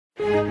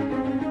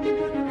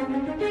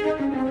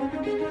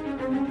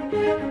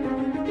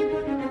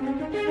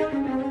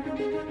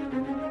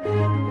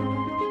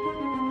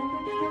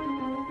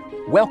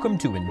Welcome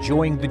to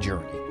Enjoying the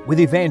Journey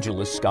with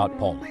Evangelist Scott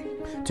Pauley.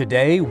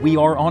 Today we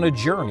are on a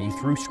journey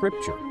through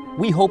Scripture.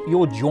 We hope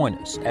you'll join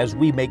us as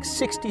we make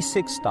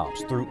 66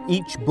 stops through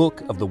each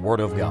book of the Word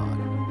of God.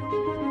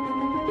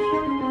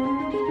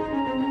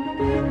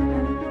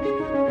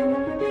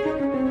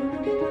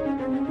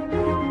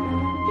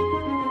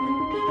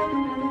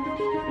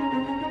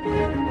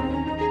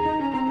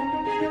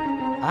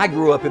 I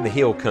grew up in the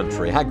hill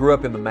country. I grew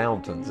up in the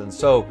mountains, and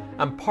so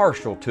I'm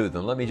partial to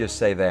them. Let me just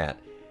say that.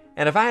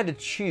 And if I had to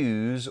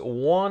choose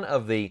one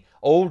of the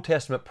Old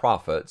Testament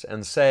prophets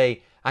and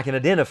say I can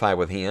identify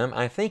with him,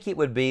 I think it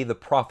would be the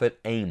prophet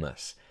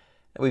Amos.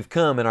 We've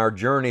come in our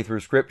journey through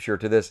Scripture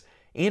to this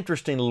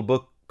interesting little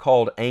book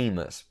called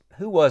Amos.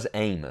 Who was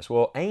Amos?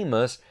 Well,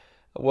 Amos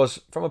was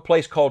from a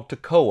place called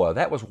Tekoa.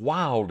 That was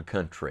wild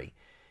country.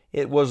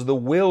 It was the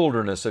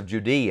wilderness of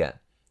Judea,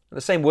 the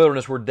same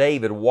wilderness where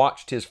David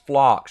watched his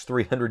flocks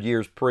 300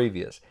 years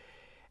previous.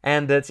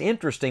 And it's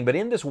interesting, but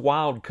in this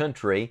wild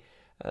country,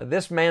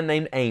 this man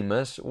named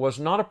Amos was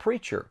not a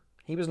preacher.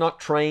 He was not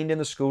trained in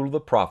the school of the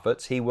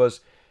prophets. He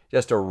was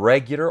just a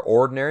regular,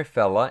 ordinary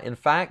fella. In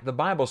fact, the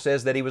Bible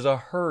says that he was a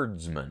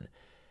herdsman.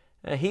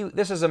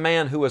 This is a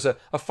man who was a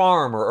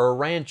farmer or a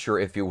rancher,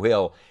 if you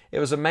will. It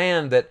was a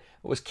man that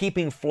was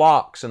keeping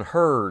flocks and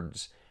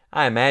herds.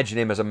 I imagine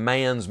him as a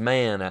man's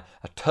man, a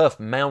tough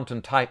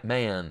mountain-type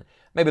man,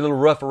 maybe a little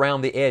rough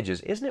around the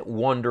edges. Isn't it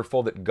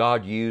wonderful that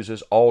God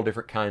uses all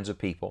different kinds of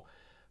people?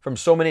 From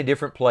so many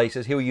different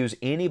places, He'll use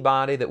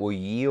anybody that will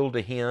yield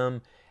to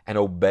Him and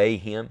obey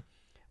Him.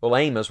 Well,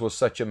 Amos was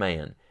such a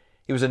man.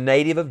 He was a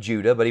native of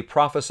Judah, but he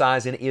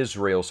prophesies in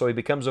Israel, so he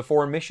becomes a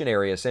foreign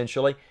missionary,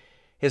 essentially.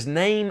 His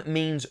name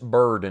means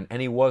burden,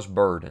 and he was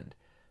burdened.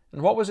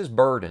 And what was his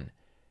burden?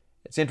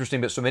 It's interesting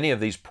that so many of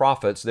these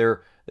prophets,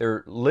 they're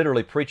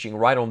literally preaching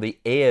right on the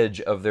edge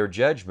of their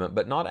judgment,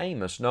 but not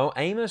Amos. No,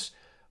 Amos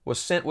was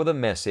sent with a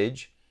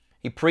message.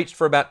 He preached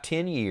for about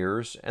 10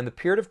 years, and the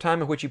period of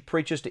time in which he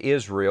preaches to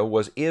Israel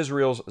was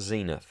Israel's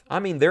zenith. I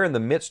mean, they're in the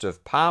midst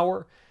of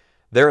power.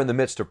 They're in the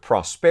midst of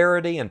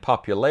prosperity and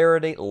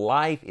popularity.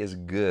 Life is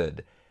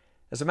good.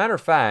 As a matter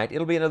of fact,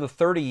 it'll be another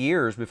 30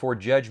 years before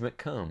judgment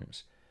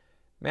comes.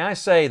 May I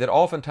say that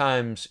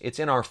oftentimes it's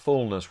in our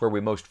fullness where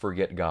we most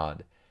forget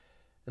God.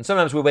 And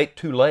sometimes we wait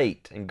too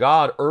late, and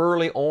God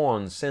early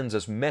on sends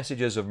us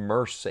messages of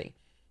mercy.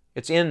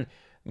 It's in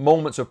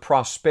moments of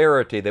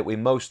prosperity that we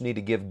most need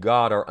to give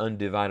God our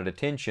undivided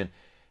attention.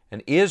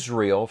 And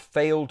Israel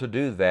failed to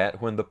do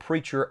that when the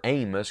preacher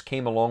Amos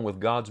came along with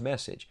God's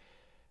message.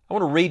 I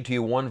want to read to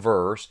you one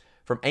verse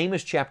from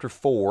Amos chapter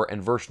 4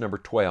 and verse number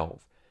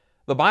 12.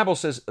 The Bible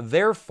says,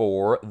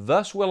 "Therefore,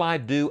 thus will I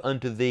do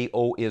unto thee,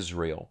 O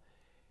Israel,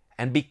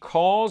 and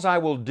because I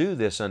will do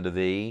this unto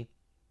thee,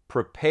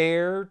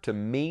 prepare to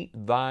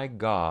meet thy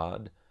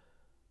God,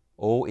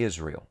 O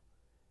Israel."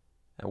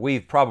 Now,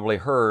 we've probably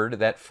heard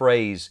that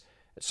phrase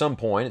at some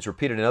point. It's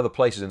repeated in other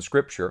places in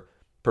Scripture,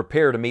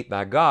 prepare to meet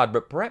thy God,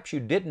 but perhaps you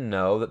didn't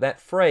know that that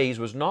phrase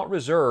was not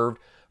reserved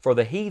for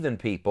the heathen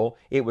people.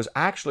 It was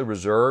actually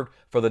reserved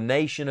for the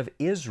nation of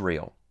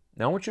Israel.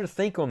 Now, I want you to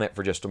think on that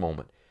for just a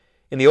moment.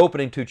 In the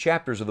opening 2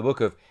 chapters of the book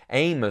of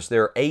Amos,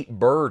 there are 8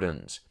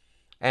 burdens,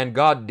 and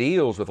God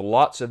deals with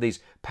lots of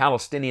these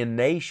Palestinian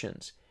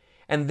nations.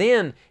 And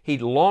then He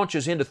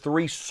launches into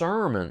 3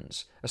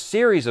 sermons, a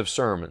series of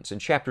sermons in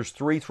chapters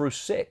 3 through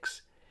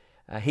 6.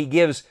 He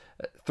gives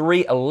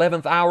 3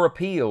 11th-hour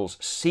appeals.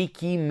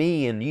 "Seek ye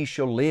me, and ye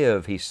shall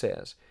live," He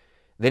says.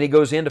 Then He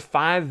goes into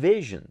 5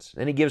 visions.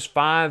 Then He gives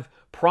 5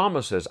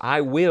 promises,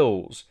 I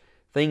wills,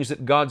 things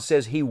that God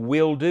says He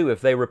will do if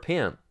they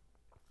repent.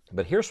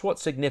 But here's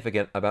what's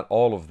significant about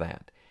all of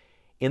that.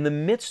 In the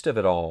midst of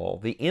it all,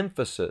 the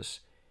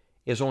emphasis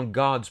is on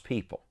God's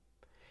people.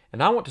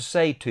 And I want to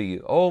say to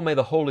you, oh, may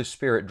the Holy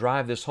Spirit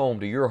drive this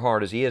home to your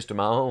heart as He is to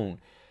my own.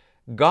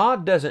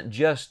 God doesn't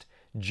just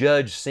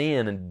judge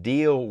sin and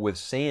deal with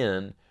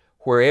sin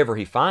wherever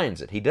He finds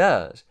it. He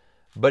does.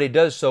 But He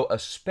does so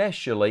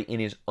especially in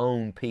His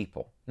own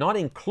people. Not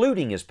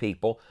including His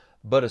people,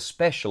 but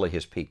especially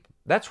His people.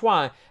 That's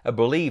why a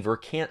believer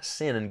can't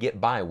sin and get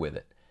by with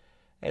it.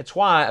 It's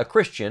why a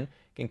Christian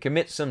can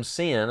commit some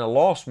sin. A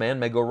lost man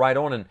may go right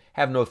on and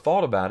have no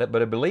thought about it,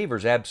 but a believer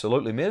is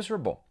absolutely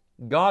miserable.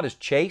 God is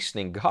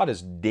chastening. God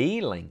is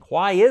dealing.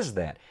 Why is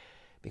that?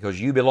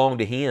 Because you belong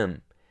to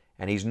Him,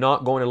 and He's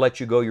not going to let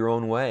you go your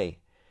own way.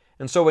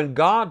 And so when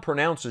God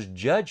pronounces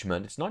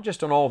judgment, it's not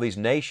just on all these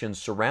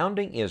nations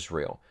surrounding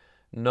Israel.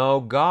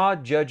 No,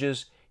 God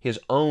judges His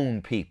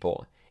own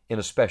people in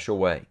a special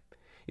way.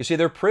 You see,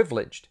 they're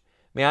privileged.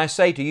 May I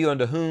say to you,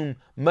 unto whom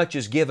much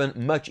is given,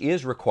 much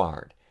is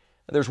required.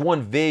 There's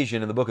one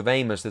vision in the book of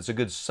Amos that's a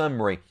good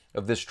summary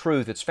of this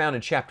truth. It's found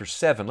in chapter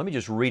 7. Let me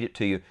just read it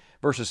to you,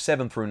 verses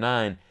 7 through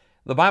 9.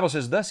 The Bible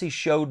says, "Thus He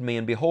showed me,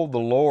 and behold, the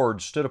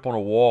Lord stood upon a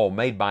wall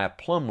made by a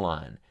plumb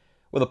line,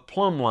 with a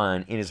plumb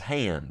line in His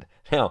hand."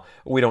 Now,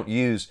 we don't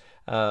use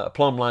a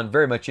plumb line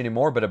very much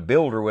anymore, but a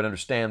builder would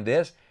understand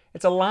this.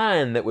 It's a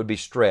line that would be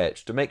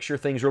stretched to make sure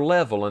things are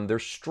level and they're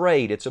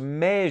straight. It's a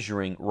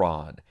measuring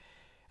rod.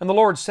 And the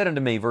Lord said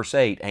unto me, verse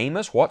 8,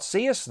 Amos, what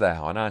seest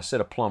thou? And I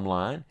said, a plumb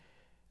line.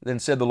 Then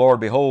said the Lord,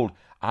 behold,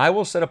 I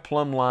will set a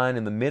plumb line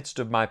in the midst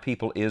of my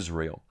people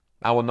Israel.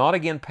 I will not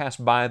again pass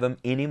by them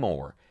any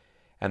more.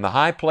 And the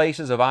high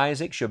places of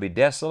Isaac shall be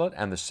desolate,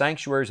 and the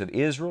sanctuaries of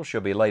Israel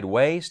shall be laid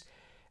waste,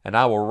 and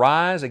I will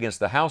rise against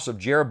the house of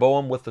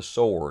Jeroboam with the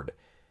sword.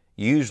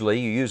 Usually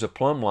you use a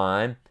plumb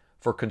line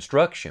for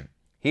construction.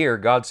 Here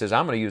God says,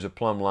 I'm going to use a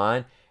plumb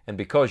line, and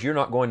because you're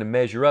not going to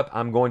measure up,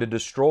 I'm going to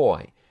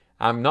destroy.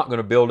 I'm not going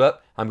to build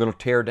up, I'm going to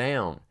tear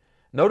down.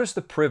 Notice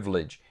the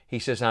privilege. He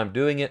says, I'm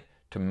doing it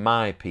to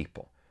my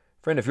people.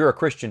 Friend, if you're a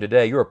Christian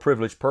today, you're a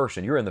privileged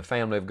person. You're in the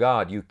family of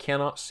God. You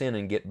cannot sin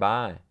and get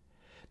by.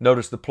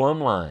 Notice the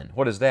plumb line.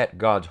 What is that?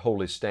 God's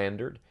holy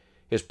standard,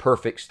 His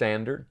perfect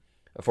standard.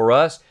 For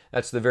us,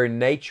 that's the very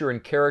nature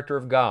and character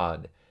of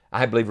God.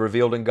 I believe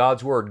revealed in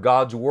God's Word.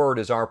 God's Word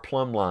is our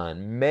plumb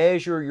line.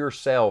 Measure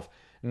yourself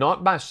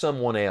not by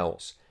someone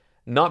else,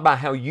 not by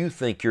how you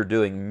think you're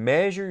doing.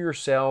 Measure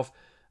yourself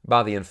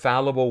by the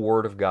infallible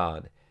Word of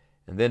God.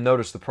 And then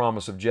notice the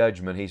promise of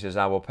judgment. He says,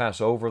 I will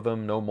pass over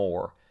them no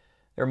more.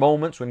 There are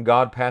moments when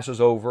God passes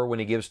over, when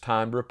He gives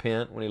time to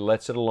repent, when He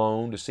lets it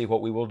alone to see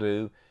what we will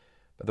do.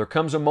 But there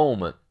comes a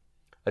moment,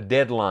 a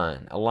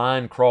deadline, a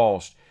line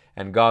crossed,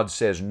 and God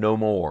says, no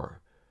more,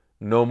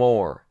 no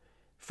more.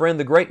 Friend,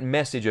 the great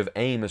message of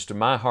Amos to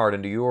my heart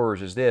and to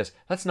yours is this: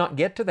 let's not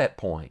get to that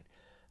point.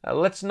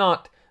 Let's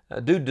not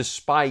do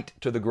despite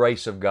to the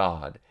grace of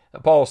God.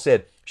 Paul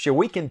said, shall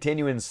we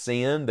continue in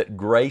sin that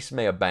grace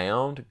may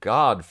abound?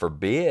 God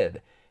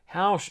forbid.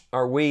 How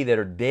are we that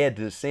are dead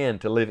to sin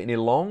to live any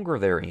longer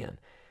therein?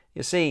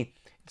 You see,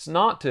 it's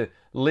not to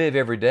live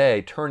every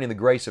day turning the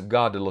grace of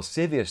God to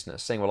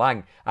lasciviousness, saying, well,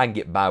 I can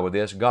get by with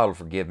this. God will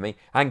forgive me.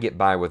 I can get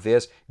by with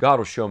this. God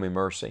will show me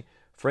mercy.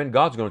 Friend,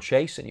 God's going to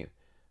chasten you.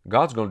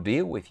 God's going to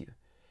deal with you.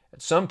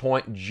 At some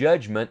point,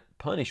 judgment,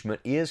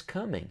 punishment is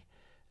coming.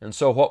 And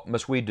so what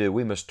must we do?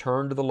 We must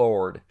turn to the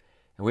Lord,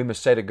 and we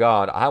must say to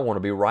God, I want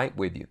to be right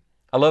with you.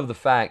 I love the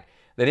fact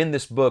that in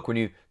this book, when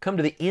you come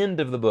to the end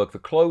of the book, the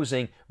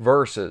closing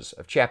verses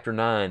of chapter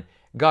 9,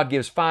 God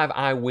gives 5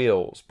 I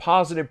wills,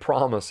 positive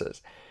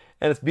promises.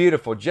 And it's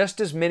beautiful, just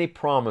as many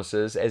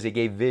promises as He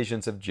gave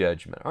visions of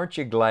judgment. Aren't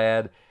you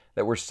glad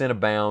that where sin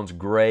abounds,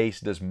 grace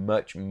does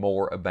much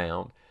more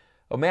abound?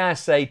 Oh, may I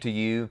say to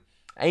you,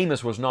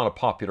 Amos was not a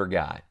popular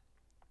guy.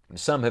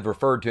 Some have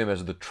referred to him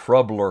as the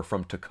troubler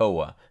from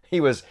Tekoa.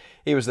 He was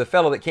the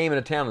fellow that came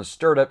into town and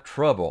stirred up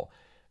trouble.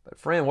 But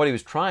friend, what he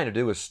was trying to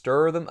do was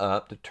stir them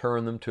up to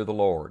turn them to the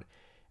Lord.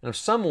 And if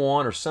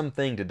someone or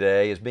something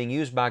today is being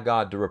used by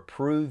God to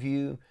reprove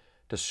you,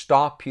 to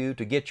stop you,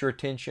 to get your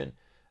attention,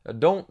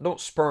 don't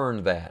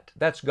spurn that.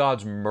 That's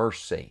God's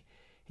mercy.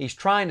 He's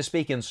trying to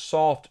speak in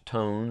soft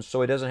tones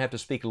so He doesn't have to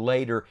speak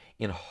later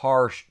in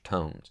harsh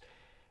tones.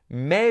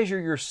 Measure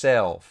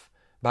yourself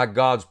by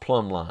God's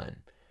plumb line.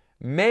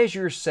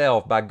 Measure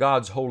yourself by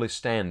God's holy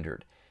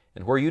standard.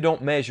 And where you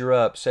don't measure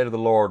up, say to the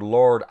Lord,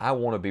 Lord, I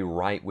want to be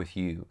right with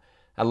you.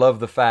 I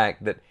love the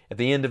fact that at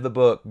the end of the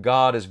book,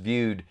 God is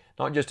viewed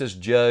not just as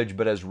judge,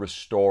 but as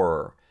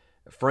restorer.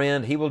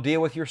 Friend, He will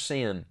deal with your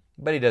sin,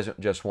 but He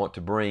doesn't just want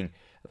to bring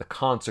the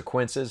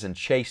consequences and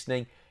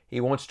chastening. He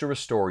wants to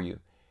restore you.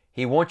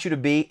 He wants you to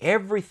be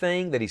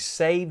everything that He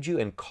saved you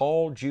and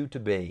called you to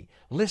be.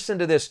 Listen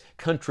to this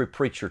country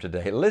preacher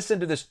today. Listen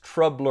to this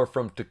troubler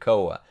from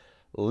Tekoa.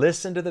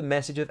 Listen to the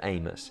message of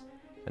Amos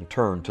and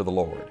turn to the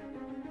Lord.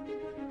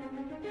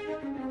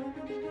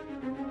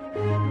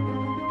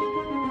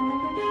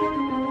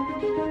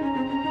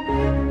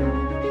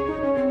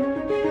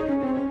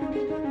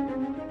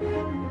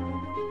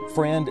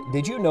 Friend,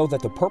 did you know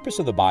that the purpose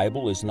of the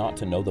Bible is not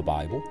to know the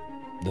Bible,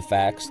 the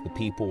facts, the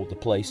people, the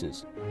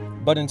places,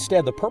 but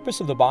instead the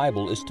purpose of the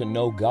Bible is to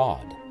know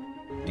God?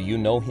 Do you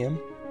know Him?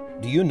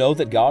 Do you know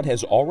that God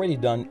has already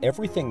done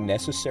everything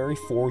necessary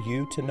for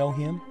you to know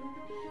Him?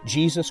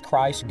 Jesus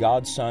Christ,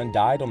 God's Son,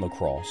 died on the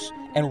cross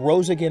and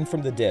rose again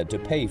from the dead to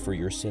pay for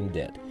your sin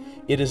debt.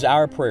 It is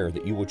our prayer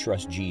that you will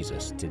trust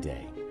Jesus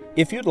today.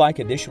 If you'd like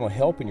additional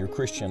help in your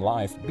Christian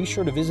life, be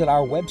sure to visit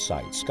our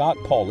website,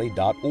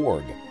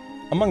 scottpauley.org.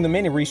 Among the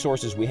many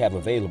resources we have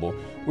available,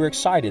 we're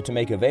excited to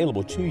make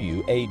available to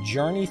you a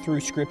Journey Through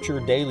Scripture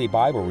daily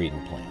Bible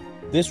reading plan.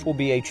 This will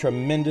be a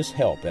tremendous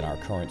help in our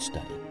current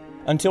study.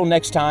 Until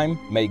next time,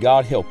 may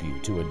God help you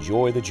to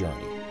enjoy the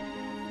journey.